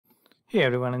Hey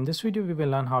everyone, in this video we will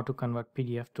learn how to convert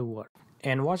PDF to Word.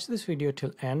 And watch this video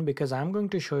till end because I'm going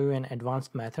to show you an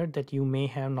advanced method that you may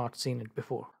have not seen it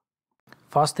before.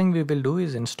 First thing we will do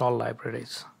is install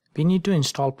libraries. We need to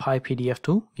install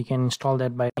PyPDF2. We can install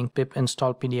that by running pip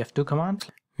install pdf2 command.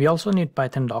 We also need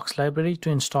Python docs library to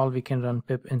install. We can run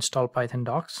pip install python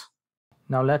docs.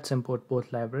 Now let's import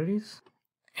both libraries.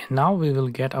 And now we will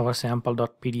get our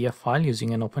sample.pdf file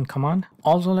using an open command.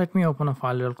 Also let me open a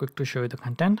file real quick to show you the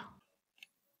content.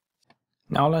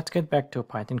 Now let's get back to a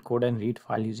Python code and read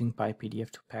file using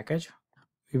PyPDF2 package.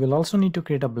 We will also need to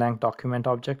create a blank document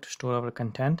object to store our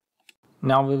content.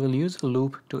 Now we will use a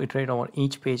loop to iterate over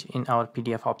each page in our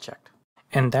PDF object.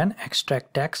 And then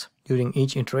extract text during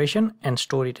each iteration and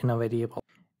store it in a variable.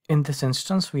 In this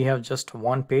instance, we have just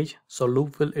one page, so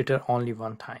loop will iterate only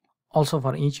one time. Also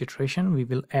for each iteration, we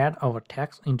will add our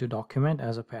text into document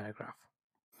as a paragraph.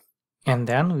 And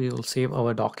then we will save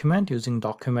our document using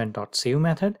document.save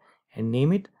method and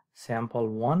name it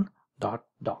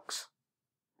sample1.docs.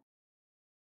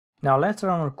 Now let's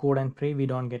run our code and pray we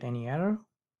don't get any error.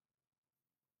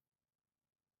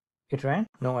 It ran,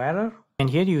 no error. And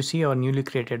here you see our newly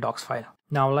created docs file.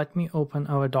 Now let me open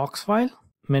our docs file,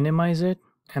 minimize it,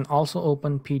 and also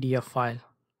open PDF file.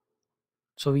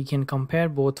 So we can compare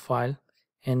both files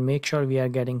and make sure we are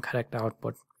getting correct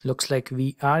output. Looks like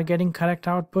we are getting correct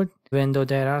output, even though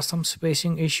there are some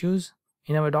spacing issues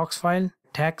in our docs file.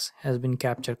 Text has been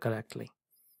captured correctly.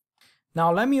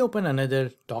 Now let me open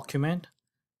another document.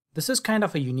 This is kind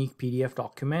of a unique PDF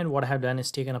document. What I have done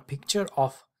is taken a picture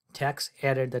of text,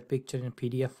 added that picture in a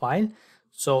PDF file.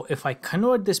 So if I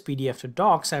convert this PDF to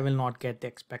docs, I will not get the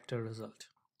expected result.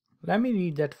 Let me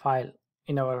read that file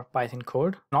in our Python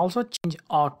code and also change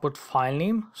output file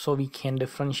name so we can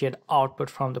differentiate output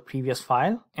from the previous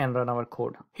file and run our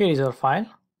code. Here is our file.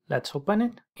 Let's open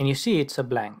it and you see it's a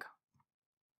blank.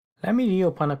 Let me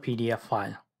reopen a PDF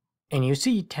file and you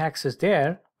see text is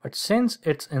there, but since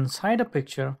it's inside a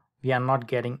picture, we are not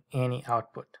getting any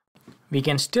output. We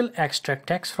can still extract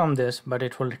text from this, but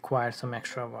it will require some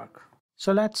extra work.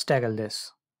 So let's tackle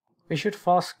this. We should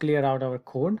first clear out our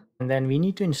code and then we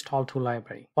need to install two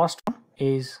libraries. First one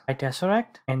is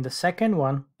PyTesseract and the second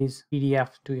one is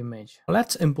PDF to image.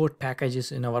 Let's import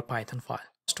packages in our Python file.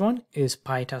 First one is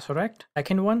PyTesseract.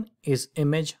 Second one is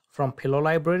image from pillow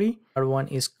library. Third one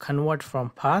is convert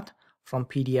from path from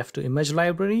PDF to image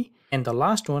library. And the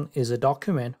last one is a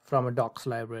document from a docs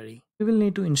library. We will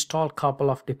need to install a couple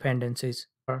of dependencies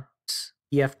for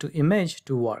PDF to image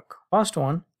to work. First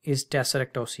one is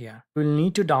Tesseract OCR. We will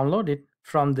need to download it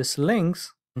from this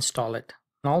links, install it.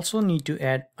 And also need to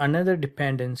add another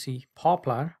dependency,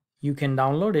 Poplar. You can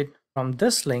download it from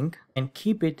this link and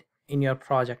keep it in your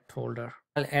project folder.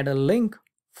 I'll add a link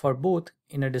for both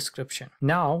in a description.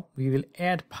 Now we will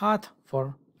add path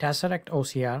for Tesseract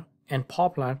OCR and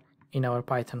Poplar in our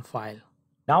Python file.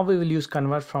 Now we will use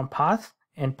convert from path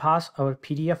and pass our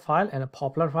PDF file and a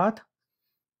Poplar path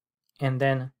and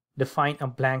then define a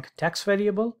blank text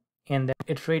variable and then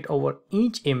iterate over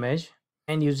each image,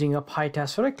 and using a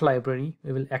PyTesseract library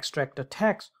we will extract the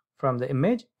text from the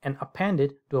image and append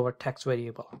it to our text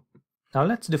variable. Now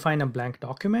let's define a blank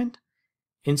document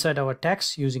inside our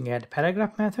text using add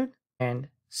paragraph method and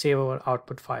save our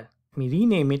output file. Let me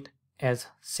rename it as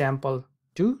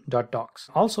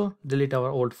sample2.docs. Also delete our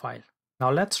old file.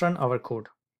 Now let's run our code.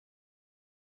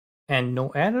 And no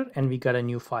error, and we got a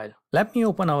new file. Let me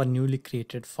open our newly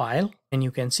created file and you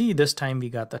can see this time we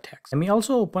got the text. Let me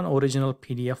also open original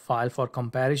PDF file for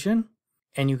comparison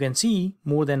and you can see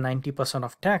more than 90%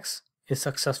 of text is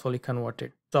successfully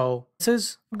converted. So this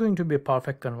is going to be a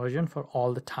perfect conversion for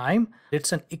all the time.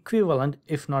 It's an equivalent,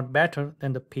 if not better,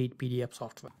 than the paid PDF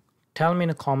software. Tell me in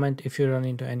a comment if you run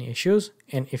into any issues,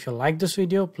 and if you like this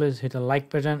video, please hit the like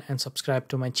button and subscribe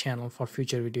to my channel for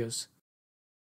future videos.